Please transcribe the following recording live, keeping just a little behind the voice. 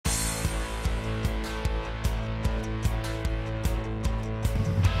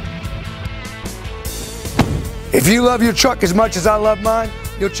If you love your truck as much as I love mine,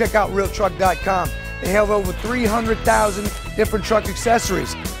 you'll check out realtruck.com. They have over 300,000 different truck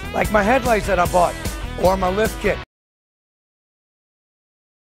accessories, like my headlights that I bought, or my lift kit.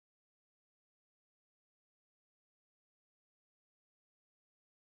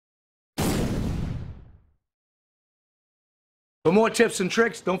 For more tips and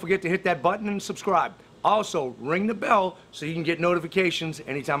tricks, don't forget to hit that button and subscribe. Also, ring the bell so you can get notifications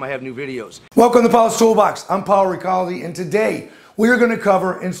anytime I have new videos. Welcome to Paul's Toolbox. I'm Paul Ricalde, and today we are going to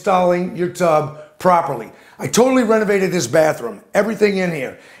cover installing your tub properly. I totally renovated this bathroom, everything in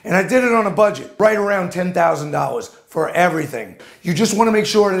here, and I did it on a budget, right around $10,000 for everything. You just want to make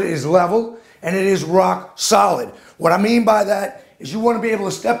sure that it is level and it is rock solid. What I mean by that is you want to be able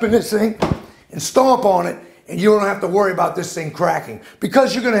to step in this thing and stomp on it, and you don't have to worry about this thing cracking,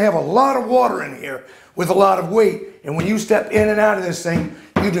 because you're going to have a lot of water in here with a lot of weight, and when you step in and out of this thing,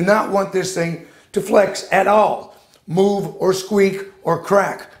 you do not want this thing to flex at all, move or squeak or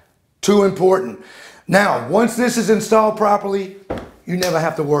crack. Too important. Now, once this is installed properly, you never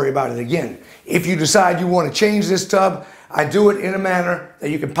have to worry about it again. If you decide you want to change this tub, I do it in a manner that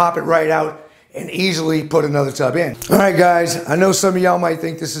you can pop it right out and easily put another tub in. All right, guys, I know some of y'all might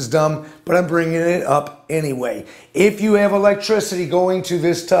think this is dumb, but I'm bringing it up anyway. If you have electricity going to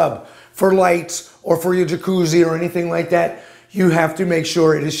this tub for lights or for your jacuzzi or anything like that, you have to make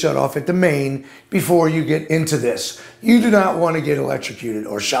sure it is shut off at the main before you get into this. You do not want to get electrocuted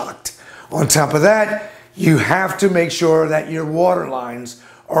or shocked. On top of that, you have to make sure that your water lines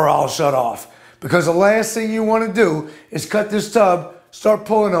are all shut off, because the last thing you want to do is cut this tub, start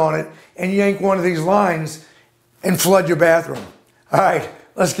pulling on it, and yank one of these lines and flood your bathroom. All right,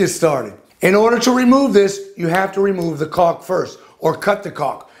 let's get started. In order to remove this, you have to remove the caulk first, or cut the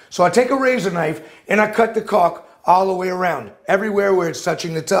caulk. So I take a razor knife and I cut the caulk all the way around, everywhere where it's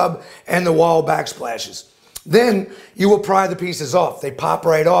touching the tub and the wall backsplashes. Then you will pry the pieces off. They pop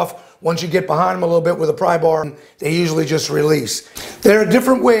right off. Once you get behind them a little bit with a pry bar, they usually just release. There are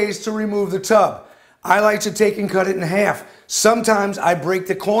different ways to remove the tub. I like to take and cut it in half. Sometimes I break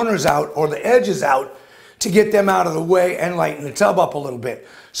the corners out or the edges out to get them out of the way and lighten the tub up a little bit.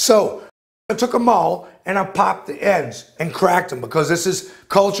 So I took a maul and I popped the ends and cracked them, because this is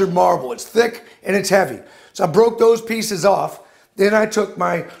cultured marble. It's thick and it's heavy. So I broke those pieces off. Then I took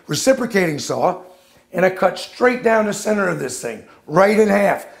my reciprocating saw and I cut straight down the center of this thing, right in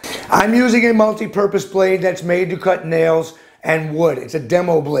half. I'm using a multi-purpose blade that's made to cut nails and wood. It's a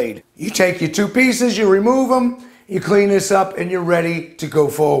demo blade. You take your two pieces, you remove them, you clean this up, and you're ready to go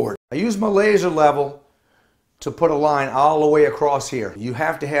forward. I use my laser level to put a line all the way across here. You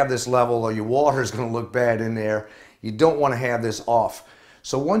have to have this level or your water is going to look bad in there. You don't want to have this off.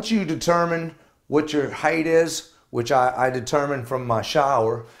 So once you determine what your height is, which I determined from my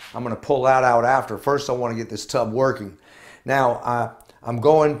shower, I'm going to pull that out after. First, I want to get this tub working. Now, I'm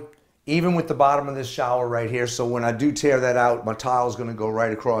going even with the bottom of this shower right here, so when I do tear that out, my tile is going to go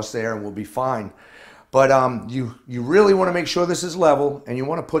right across there and we'll be fine. But you really want to make sure this is level, and you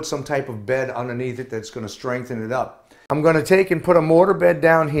want to put some type of bed underneath it that's going to strengthen it up. I'm going to take and put a mortar bed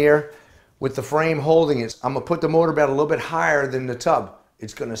down here with the frame holding it. I'm going to put the mortar bed a little bit higher than the tub.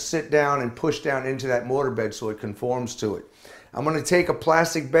 It's going to sit down and push down into that mortar bed so it conforms to it. I'm going to take a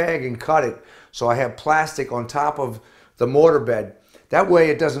plastic bag and cut it so I have plastic on top of the mortar bed. That way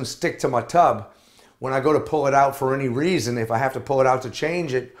it doesn't stick to my tub. When I go to pull it out for any reason, if I have to pull it out to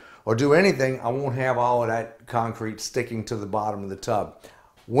change it or do anything, I won't have all of that concrete sticking to the bottom of the tub.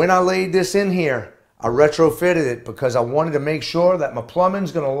 When I laid this in here, I retrofitted it because I wanted to make sure that my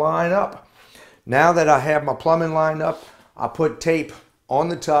plumbing's going to line up. Now that I have my plumbing lined up, I put tape on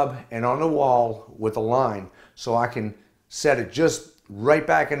the tub and on the wall with a line so I can set it just right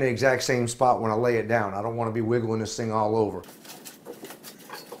back in the exact same spot when I lay it down. I don't want to be wiggling this thing all over.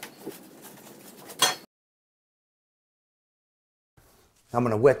 I'm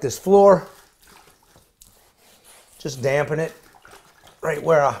going to wet this floor, just dampen it right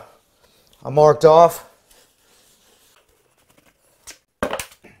where I marked off.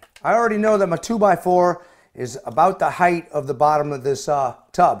 I already know that my 2x4 is about the height of the bottom of this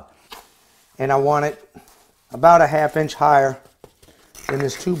tub, and I want it about a ½ inch higher than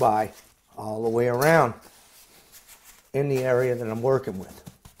this 2x all the way around in the area that I'm working with.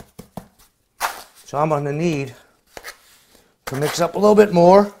 So I'm going to need to mix up a little bit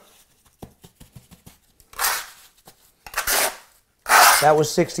more. That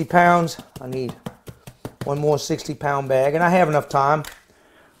was 60 pounds. I need one more 60-pound bag, and I have enough time.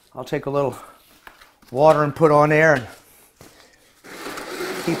 I'll take a little water and put on there and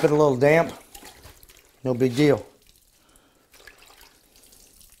keep it a little damp. No big deal.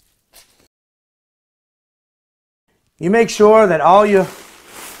 You make sure that all your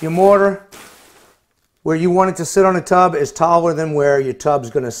mortar where you want it to sit on the tub is taller than where your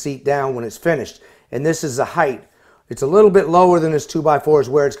tub's going to seat down when it's finished. And this is the height. It's a little bit lower than this 2x4 is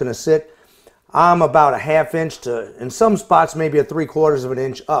where it's going to sit. I'm about a 1/2 inch to, in some spots, maybe a 3/4 of an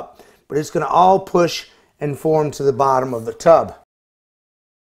inch up. But it's going to all push and form to the bottom of the tub.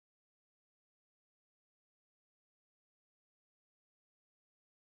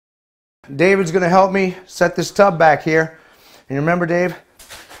 David's going to help me set this tub back here. And remember, Dave,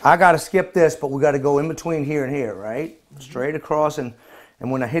 I got to skip this, but we got to go in between here and here, right? Straight across, and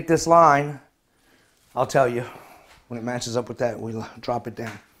when I hit this line, I'll tell you when it matches up with that, we'll drop it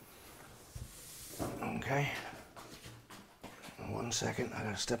down. Okay. 1 second, I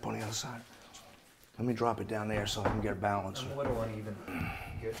got to step on the other side. Let me drop it down there so I can get a balance. A little uneven.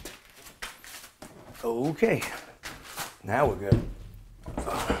 Good. Okay. Now we're good.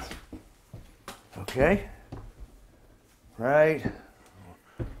 Okay. Right.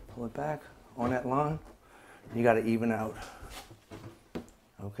 Pull it back on that line. You got to even out.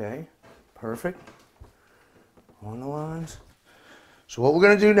 Okay. Perfect. On the lines. So what we're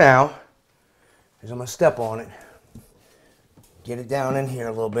going to do now is I'm going to step on it. Get it down in here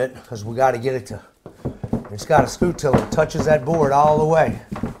a little bit because we got to get it to, it's got to scoot till it touches that board all the way.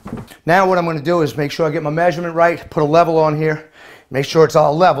 Now what I'm going to do is make sure I get my measurement right, put a level on here, make sure it's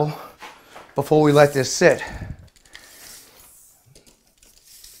all level before we let this sit.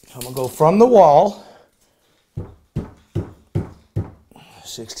 So I'm going to go from the wall,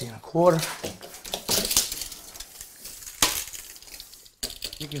 16 1/4.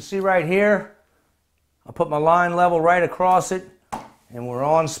 You can see right here, I put my line level right across it, and we're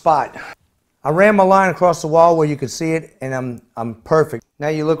on spot. I ran my line across the wall where you could see it, and I'm perfect. Now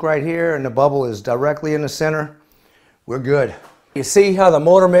you look right here, and the bubble is directly in the center. We're good. You see how the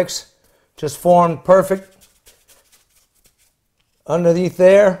mortar mix just formed perfect underneath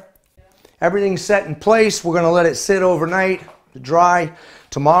there? Everything's set in place. We're going to let it sit overnight to dry.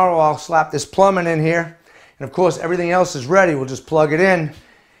 Tomorrow I'll slap this plumbing in here, and of course everything else is ready. We'll just plug it in,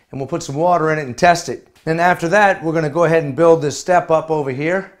 and we'll put some water in it and test it. Then after that, we're going to go ahead and build this step up over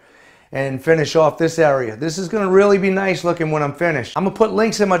here and finish off this area. This is going to really be nice looking when I'm finished. I'm going to put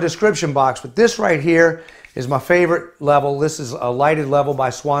links in my description box, but this right here is my favorite level. This is a lighted level by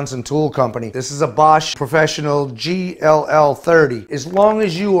Swanson Tool Company. This is a Bosch Professional GLL30. As long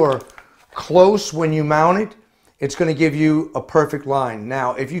as you are close when you mount it, it's going to give you a perfect line.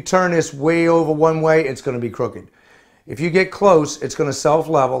 Now, if you turn this way over one way, it's going to be crooked. If you get close, it's going to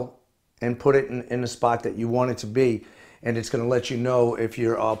self-level and put it in the spot that you want it to be, and it's going to let you know if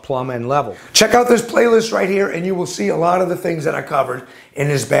you're plumb and level. Check out this playlist right here, and you will see a lot of the things that I covered in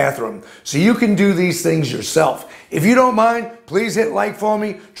this bathroom. So you can do these things yourself. If you don't mind, please hit like for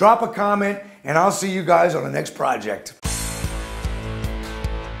me, drop a comment, and I'll see you guys on the next project.